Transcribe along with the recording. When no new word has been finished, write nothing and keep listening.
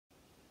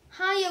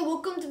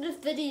welcome to this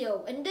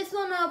video. In this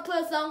one, I'll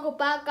play a song called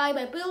Bad Guy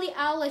by Billie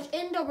Eilish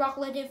in the Rock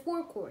Legend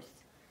 4 course.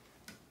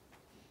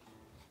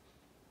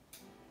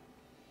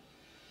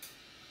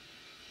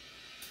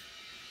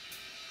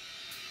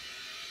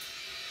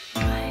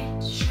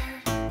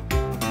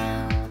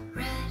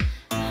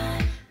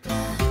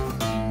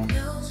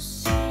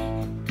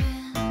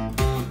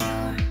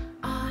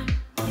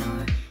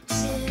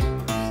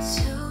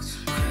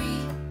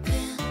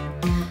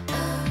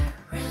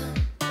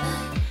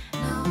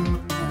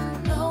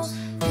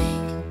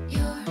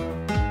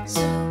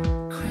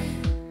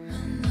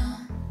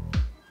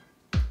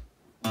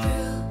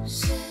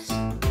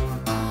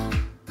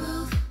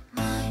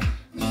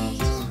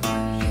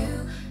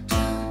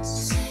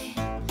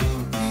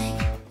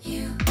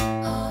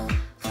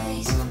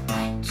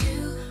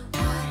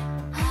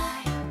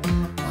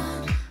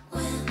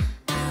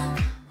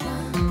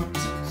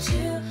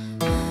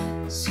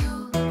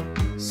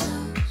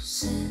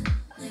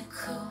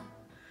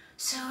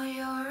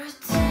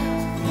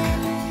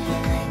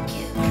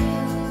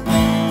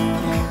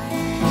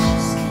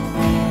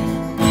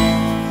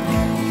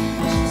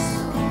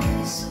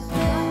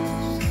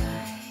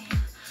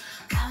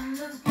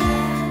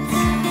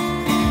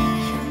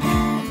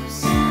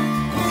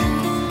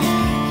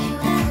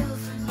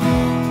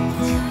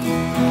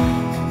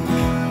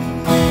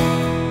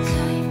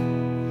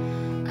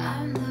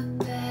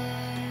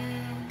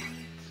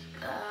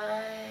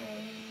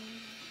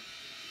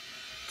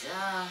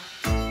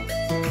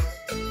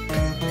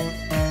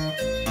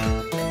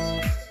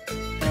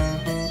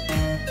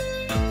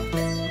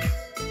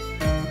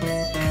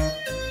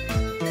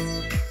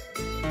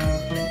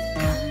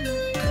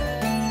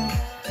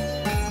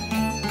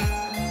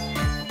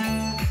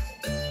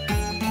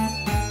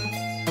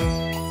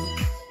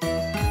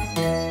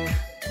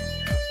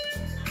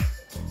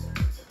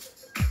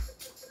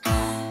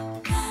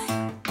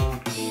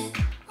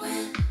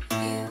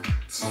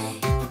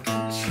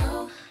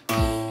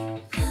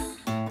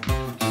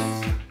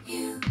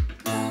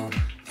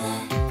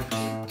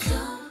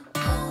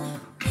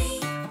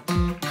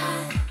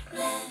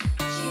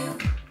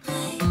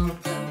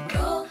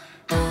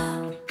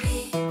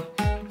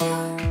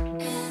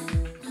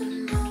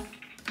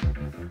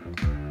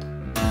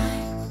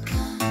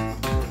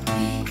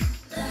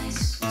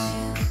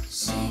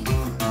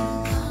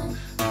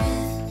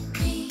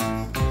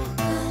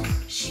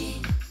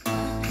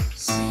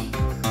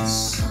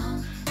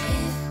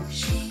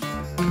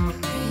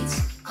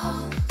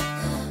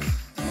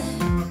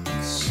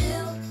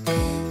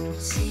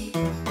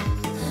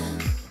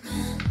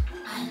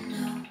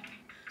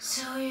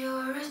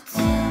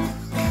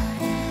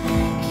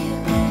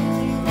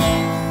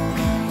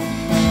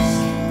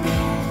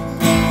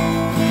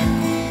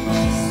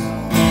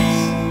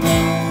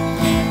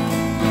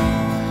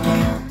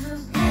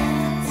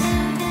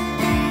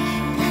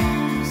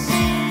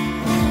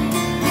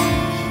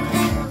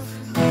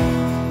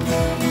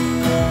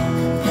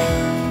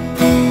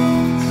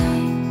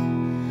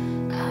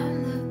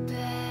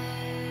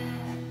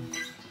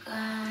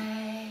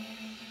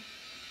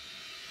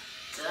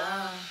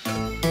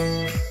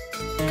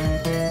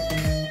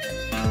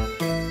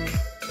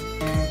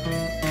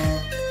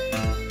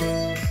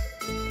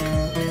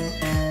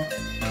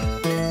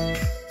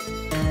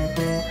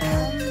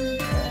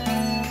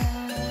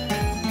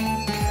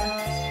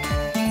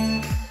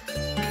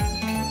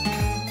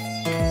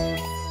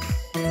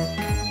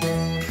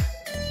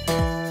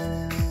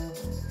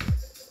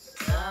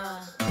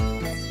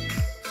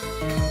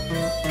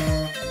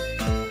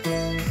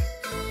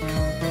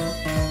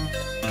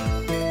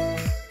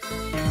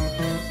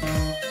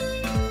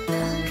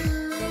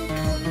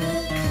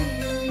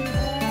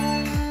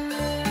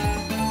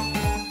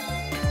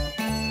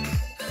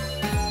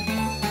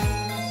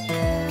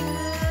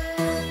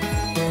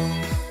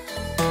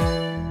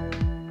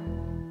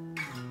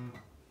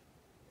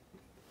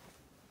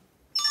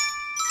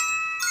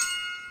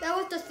 That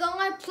was the song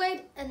I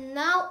played, and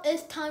now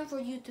it's time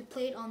for you to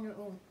play it on your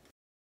own.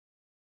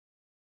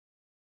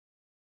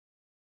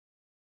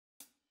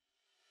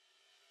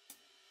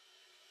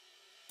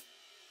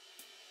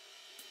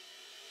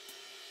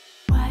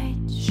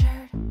 White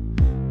shirt,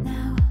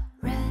 now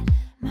red,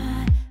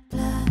 my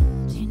blood,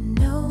 you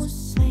know,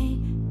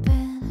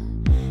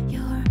 sleeping.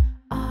 You're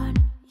on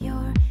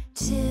your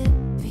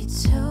tippy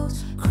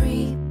toes,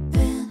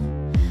 creeping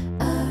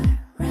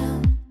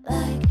around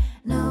like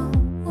no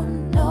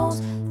one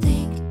knows.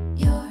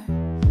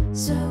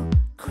 So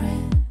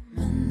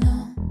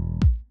criminal.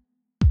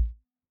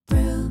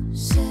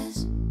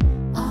 Bruises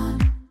on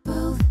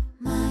both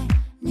my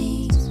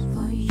knees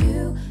for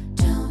you.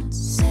 Don't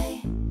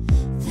say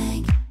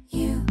thank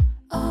you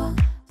or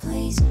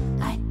please.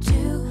 I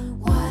do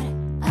what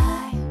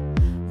I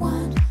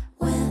want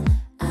when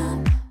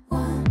I'm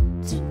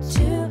wanted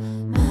to.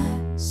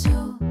 My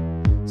soul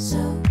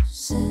so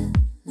cynical.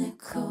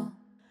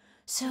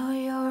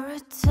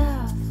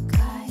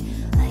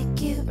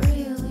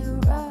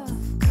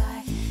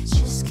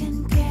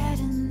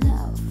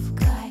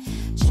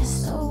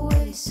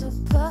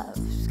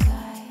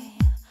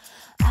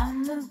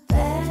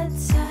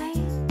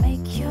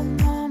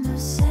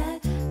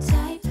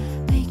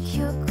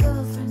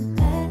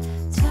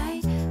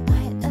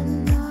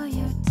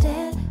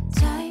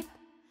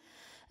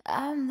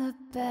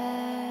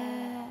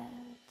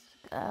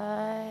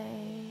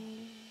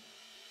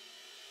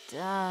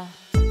 Duh.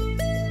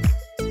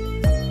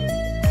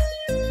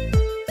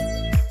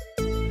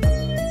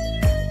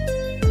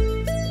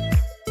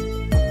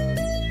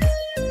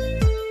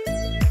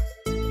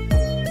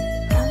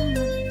 I'm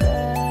the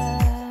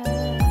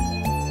bad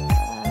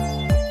guy.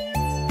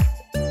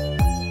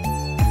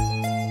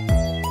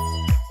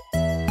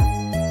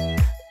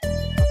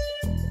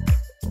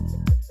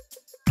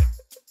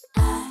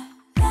 I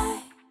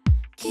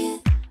like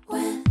it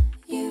when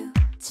you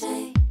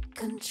take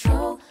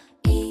control,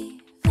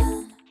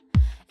 even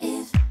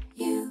if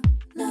you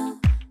know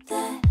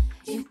that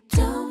you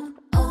don't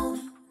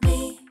own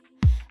me.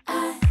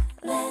 I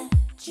let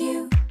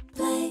you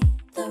play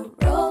the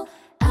role.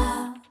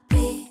 I'll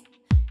be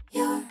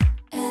your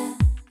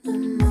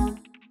animal.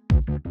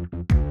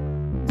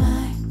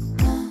 My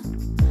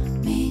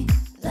mommy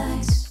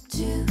likes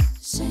to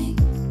sing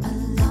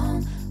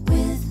along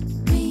with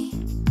me,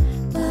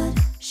 but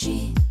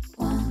she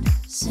won't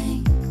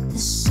sing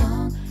this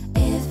song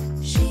if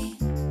she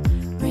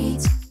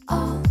reads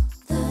all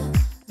the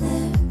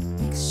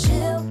lyrics.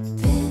 She'll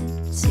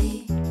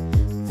pity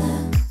the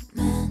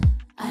man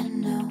I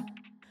know.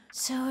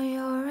 So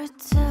you're a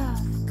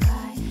tough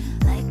guy,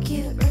 like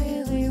it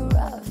really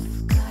rough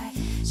guy.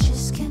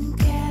 Just can't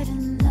get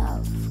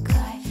enough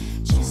guy,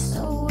 just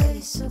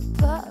always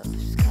above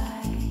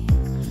guy.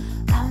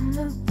 I'm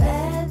a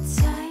bad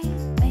type,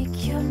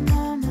 make your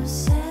mama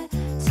sad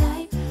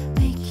type,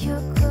 make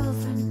your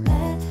girlfriend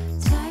mad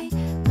type,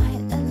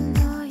 might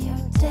annoy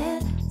your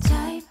dad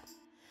type.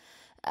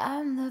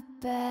 I'm the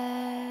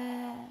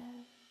bad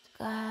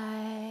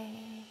guy.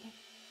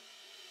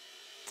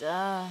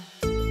 Duh.